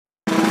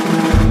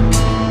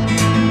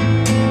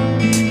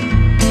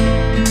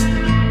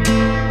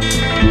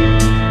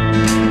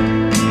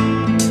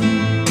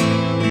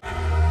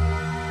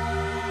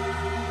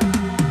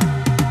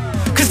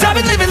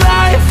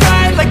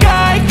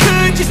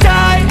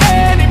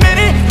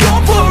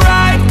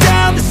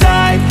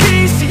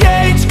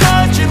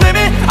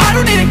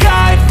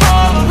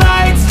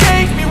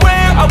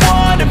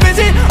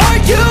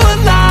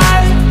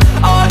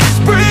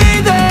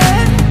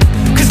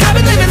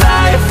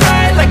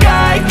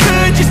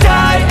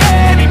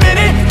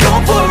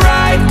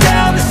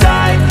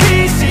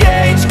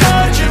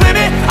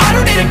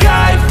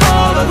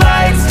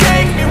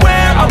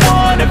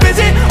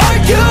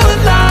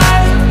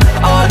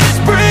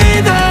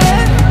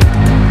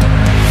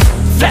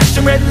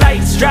Flashing red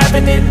lights,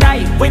 driving at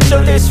night,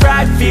 windowless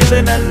ride,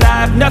 feeling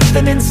alive.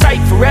 Nothing in sight,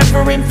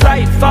 forever in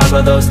flight.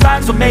 Follow those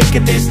lines, we'll make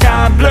it this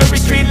time. Blurry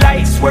street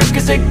lights, work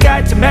as a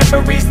guide to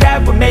memories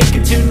that we're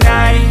making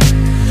tonight.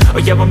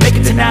 Oh yeah, we'll make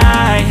it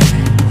tonight.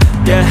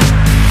 Yeah,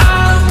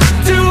 I'll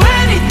do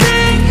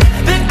anything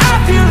that I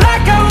feel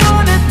like I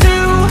wanna do.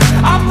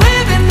 I'm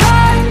living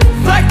life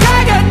like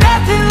I got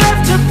nothing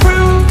left to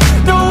prove.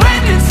 No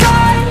end in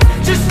sight,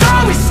 just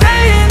always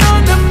staying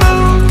on the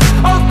move.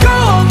 I'll go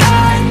all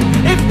night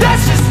if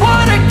that's just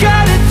what I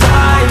gotta do.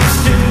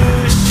 Life's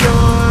too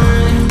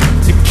short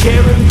to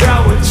care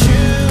about what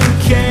you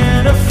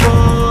can't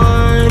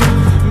afford.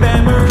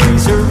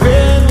 Memories are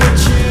in what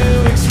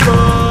you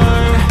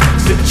explore,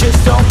 so just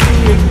don't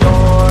be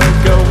ignored.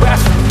 Go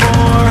ask for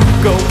more,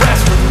 go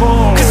ask for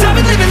more. Cause I've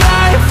been living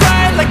life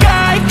right like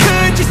I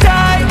could just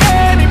die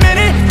any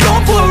minute.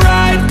 Going for a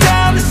ride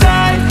down the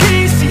side,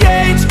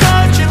 PCH,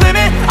 country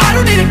limit. I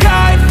don't need a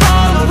guide,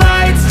 follow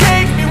lights,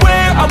 take me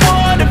where I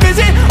wanna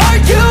visit. Are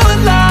you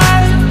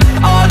alive?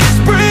 I'll just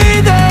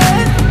breathe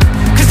in.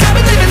 Cause I've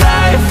been living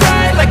life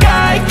right like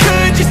I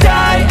could just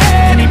die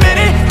any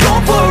minute.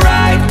 Going for a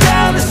ride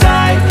down the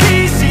side,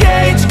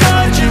 PCH,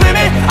 country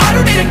limit. I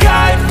don't need a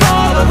guide,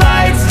 follow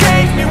lights,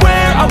 take me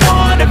where I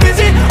wanna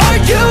visit. Are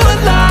you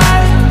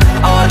alive?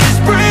 I'll just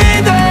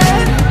breathe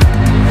in.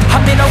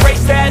 I'm in a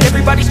race that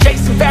everybody's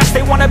chasing fast.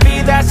 They wanna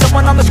be that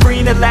someone on the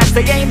screen at last.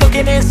 They ain't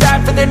looking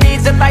inside for their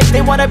needs in life.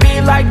 They wanna be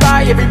liked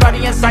by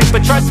everybody in sight.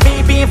 But trust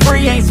me, being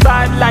free ain't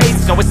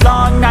spotlights. No, it's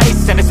long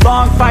nights and it's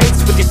long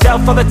fights with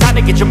yourself all the time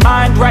to get your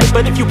mind right.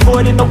 But if you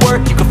put in the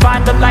work, you can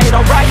find the light,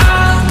 alright.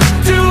 I'll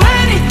do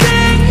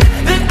anything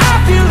that I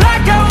feel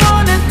like I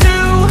wanna do.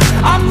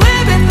 I'm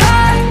living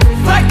life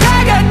like I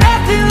got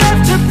nothing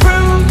left to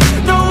prove.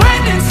 No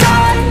end in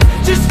sight,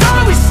 just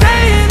always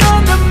staying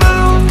on the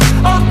move.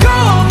 I'll go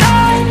all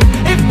night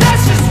if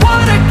that's just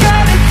what I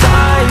gotta do.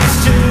 Life's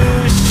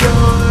too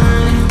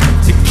short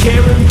to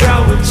care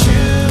about what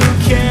you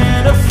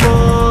can't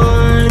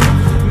afford.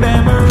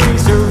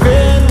 Memories are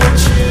in what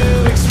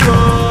you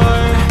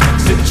explore,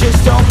 so just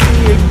don't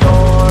be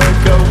ignored.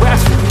 Go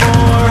ask for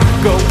more,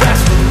 go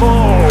ask for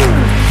more.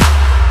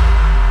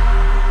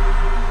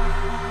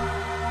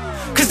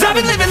 Cause I've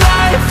been living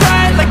life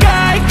right like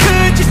I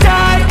could just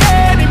die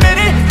any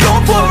minute.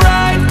 Going for a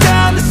ride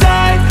down the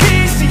side,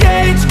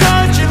 PCH,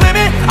 country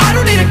limit. I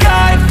don't need a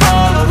guide,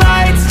 follow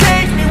lights,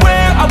 take me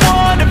where I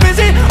wanna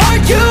visit. Are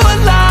you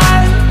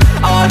alive?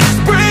 I'll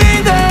just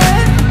breathe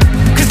in.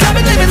 Cause I've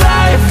been living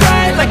life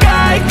right like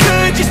I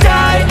could just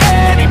die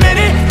any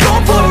minute.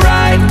 Going for a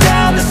ride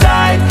down the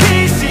side,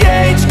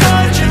 PCH,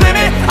 country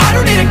limit. I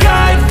don't need a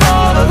guide,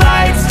 follow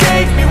lights,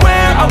 take me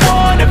where I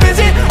wanna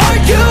visit. Are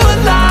you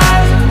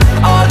alive?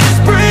 I'll just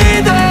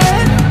breathe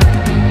in.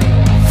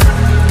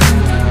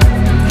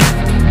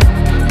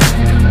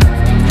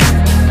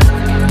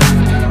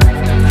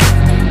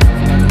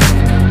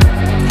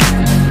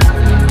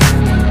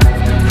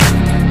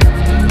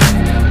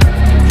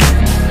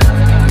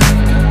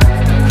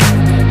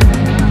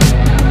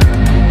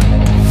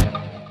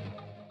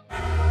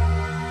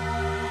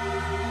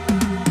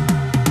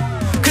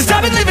 Cause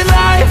I've been living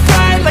life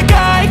right like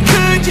I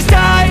could just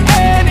die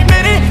any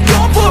minute.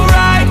 Going for a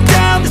ride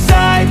down the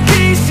side,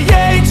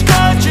 PCH,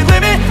 country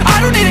limit.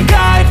 I don't need a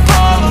guide,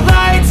 follow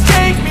lights,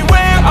 take me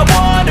where I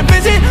wanna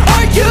visit.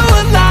 Are you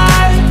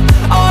alive?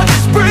 I'll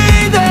just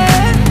breathe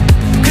in.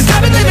 Cause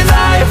I've been living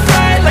life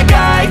right like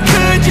I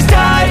could just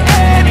die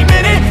any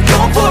minute.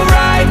 Going for a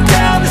ride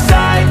down the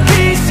side,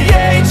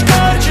 PCH,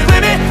 country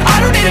limit.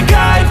 I don't need a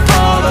guide,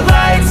 follow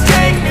lights,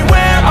 take me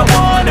where I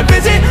wanna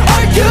visit.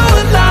 Are you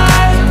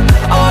alive?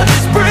 I'll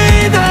just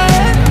breathe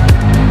in.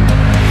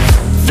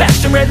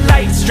 Flashing red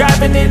lights,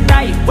 driving at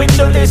night,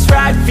 windowless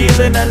ride,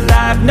 feeling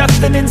alive.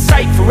 Nothing in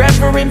sight,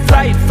 forever in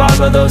flight.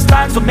 Follow those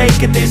lines, we'll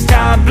make it this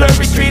time.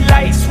 Blurry street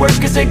lights,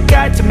 work as a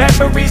guide to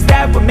memories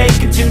that we're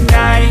making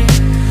tonight.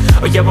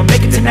 Oh yeah, we'll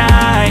make it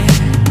tonight.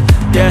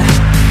 Yeah,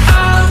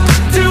 I'll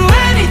do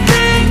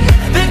anything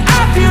that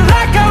I feel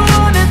like I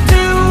wanna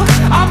do.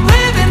 I'm living